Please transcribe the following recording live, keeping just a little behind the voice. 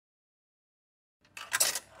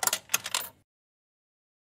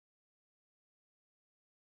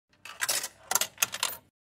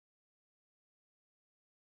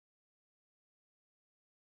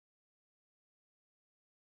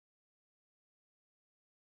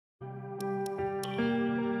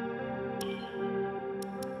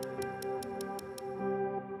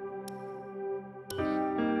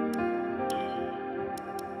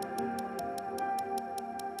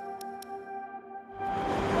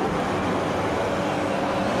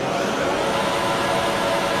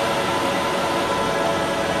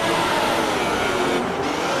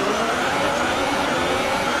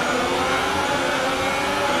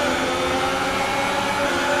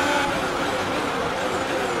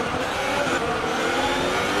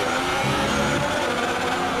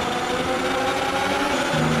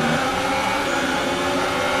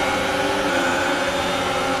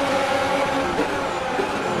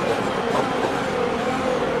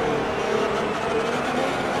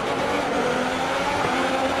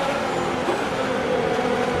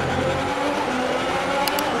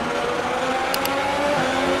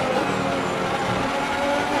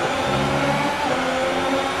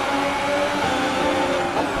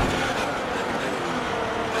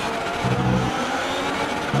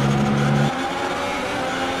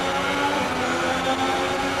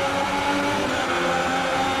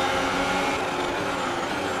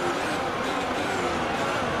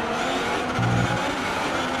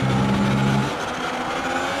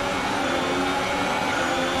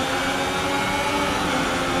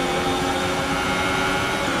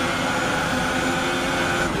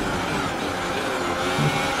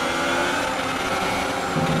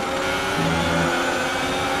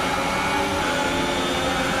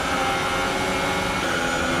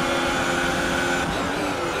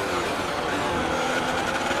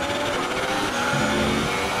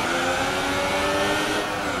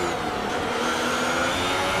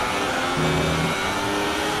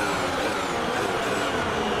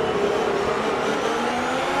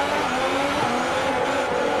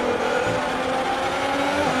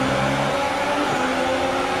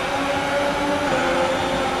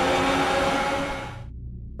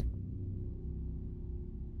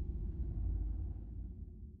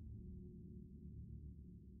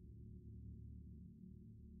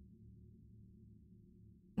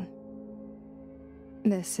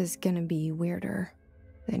This is gonna be weirder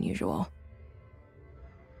than usual.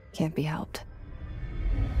 Can't be helped.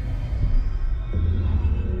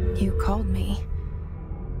 You called me.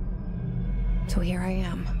 So here I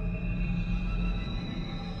am.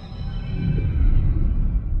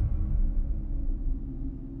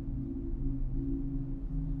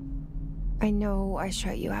 I know I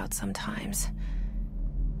shut you out sometimes.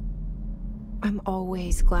 I'm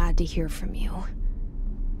always glad to hear from you.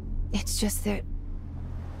 It's just that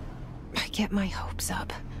I get my hopes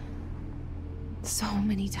up. So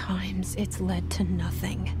many times it's led to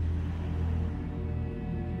nothing.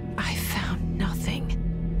 I found nothing.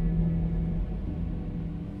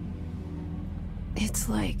 It's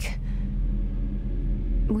like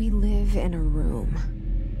we live in a room,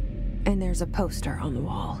 and there's a poster on the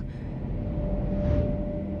wall.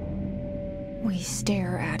 We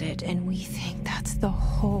stare at it and we think that's the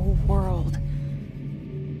whole world.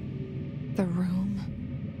 The room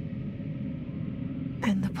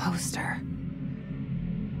and the poster.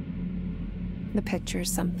 The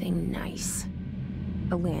picture's something nice.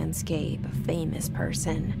 A landscape, a famous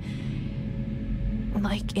person.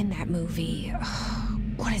 Like in that movie,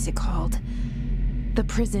 what is it called? The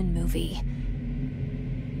prison movie.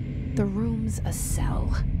 The room's a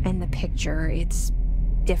cell, and the picture, it's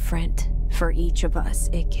different for each of us.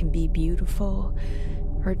 It can be beautiful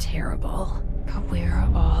or terrible, but we're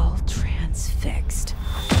all transfixed.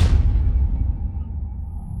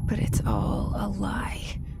 But it's all a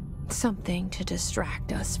lie. Something to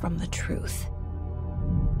distract us from the truth.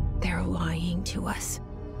 They're lying to us.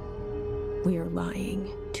 We're lying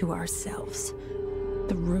to ourselves.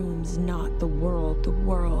 The room's not the world. The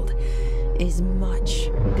world is much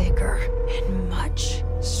bigger and much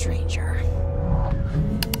stranger.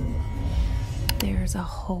 There's a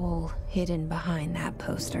hole hidden behind that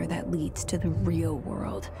poster that leads to the real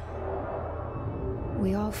world.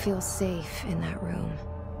 We all feel safe in that room.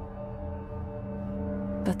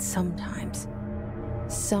 But sometimes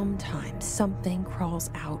something crawls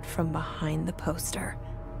out from behind the poster.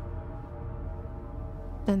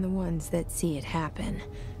 And the ones that see it happen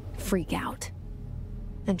freak out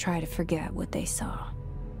and try to forget what they saw.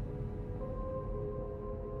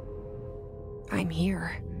 I'm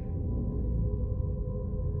here.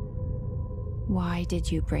 Why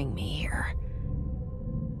did you bring me here?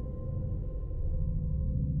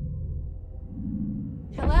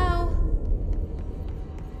 Hello?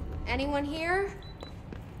 Anyone here?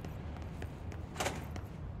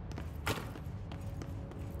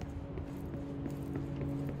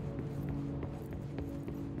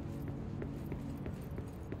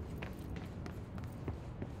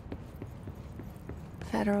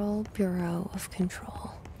 Federal Bureau of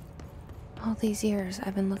Control. All these years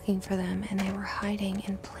I've been looking for them, and they were hiding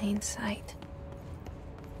in plain sight.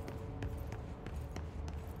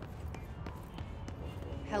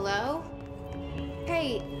 Hello?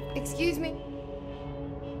 Hey, excuse me?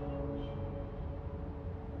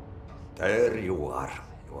 There you are.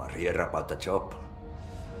 You are here about the job.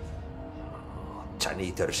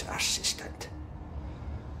 Janitor's assistant.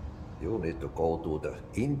 You need to go to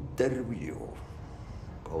the interview.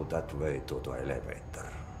 Go that way to the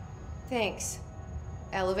elevator. Thanks.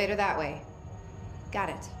 Elevator that way. Got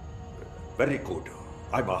it. Very good.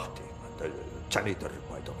 I'm Ahti, the janitor,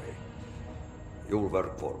 by the way. You'll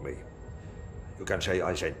work for me. You can say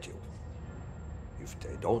I sent you. If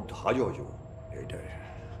they don't hire you, then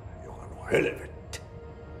you are no helvet.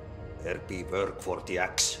 There be work for the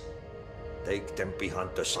axe. Take them behind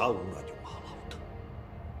the sauna, you hallout.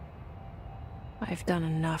 I've done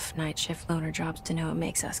enough night shift loner jobs to know it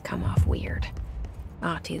makes us come off weird.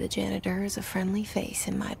 Ahti the janitor is a friendly face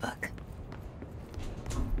in my book.